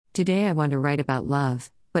Today I want to write about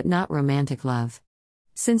love, but not romantic love.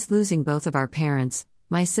 Since losing both of our parents,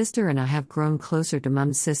 my sister and I have grown closer to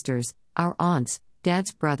Mum's sisters, our aunts,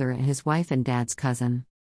 Dad's brother and his wife and Dad's cousin.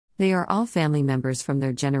 They are all family members from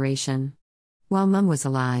their generation. While Mum was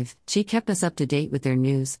alive, she kept us up to date with their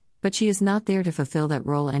news, but she is not there to fulfill that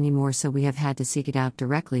role anymore, so we have had to seek it out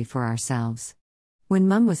directly for ourselves. When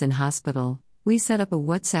Mum was in hospital, we set up a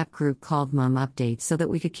WhatsApp group called Mum Updates so that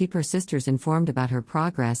we could keep her sisters informed about her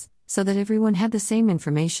progress, so that everyone had the same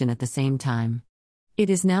information at the same time.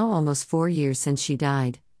 It is now almost 4 years since she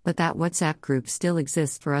died, but that WhatsApp group still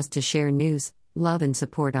exists for us to share news, love and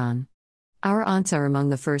support on. Our aunts are among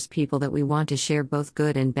the first people that we want to share both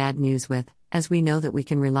good and bad news with, as we know that we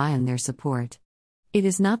can rely on their support. It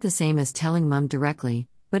is not the same as telling Mum directly,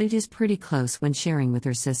 but it is pretty close when sharing with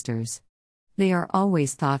her sisters. They are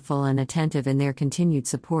always thoughtful and attentive, and their continued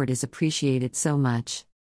support is appreciated so much.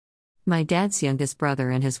 My dad's youngest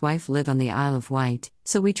brother and his wife live on the Isle of Wight,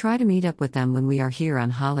 so we try to meet up with them when we are here on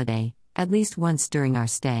holiday, at least once during our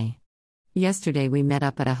stay. Yesterday we met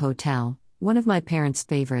up at a hotel, one of my parents'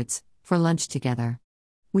 favorites, for lunch together.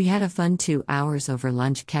 We had a fun 2 hours over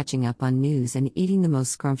lunch catching up on news and eating the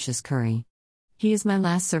most scrumptious curry. He is my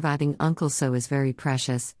last surviving uncle, so is very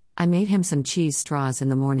precious. I made him some cheese straws in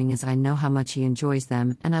the morning as I know how much he enjoys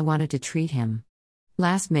them and I wanted to treat him.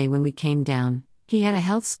 Last May when we came down, he had a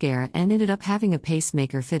health scare and ended up having a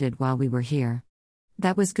pacemaker fitted while we were here.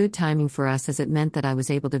 That was good timing for us as it meant that I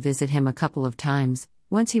was able to visit him a couple of times,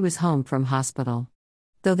 once he was home from hospital.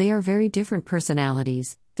 Though they are very different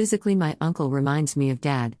personalities, physically my uncle reminds me of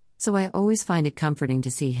Dad, so I always find it comforting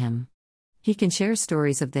to see him. He can share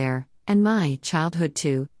stories of their, and my, childhood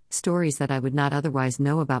too, stories that I would not otherwise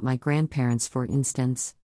know about my grandparents, for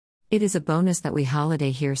instance. It is a bonus that we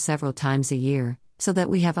holiday here several times a year, so that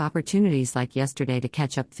we have opportunities like yesterday to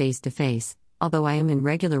catch up face to face, although I am in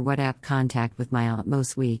regular WhatsApp contact with my aunt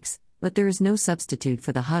most weeks, but there is no substitute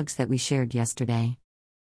for the hugs that we shared yesterday.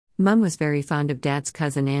 Mum was very fond of Dad's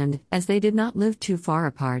cousin and, as they did not live too far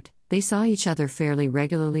apart, they saw each other fairly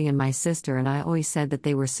regularly, and my sister and I always said that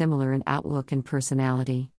they were similar in outlook and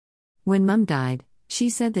personality. When Mum died, she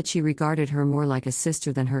said that she regarded her more like a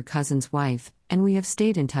sister than her cousin's wife, and we have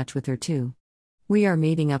stayed in touch with her too. We are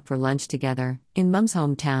meeting up for lunch together, in Mum's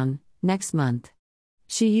hometown, next month.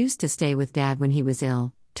 She used to stay with Dad when he was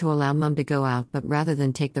ill, to allow Mum to go out, but rather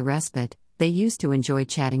than take the respite, they used to enjoy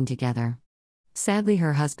chatting together. Sadly,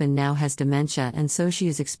 her husband now has dementia, and so she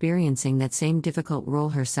is experiencing that same difficult role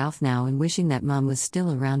herself now and wishing that Mum was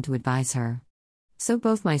still around to advise her. So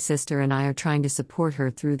both my sister and I are trying to support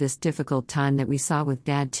her through this difficult time that we saw with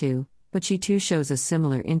Dad too, but she too shows a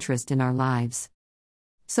similar interest in our lives.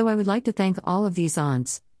 So I would like to thank all of these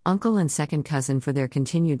aunts, uncle and second cousin for their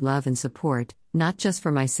continued love and support, not just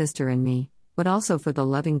for my sister and me, but also for the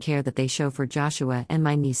loving care that they show for Joshua and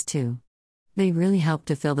my niece too. They really help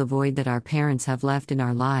to fill the void that our parents have left in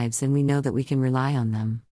our lives, and we know that we can rely on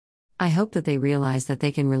them. I hope that they realize that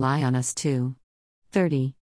they can rely on us too. 30.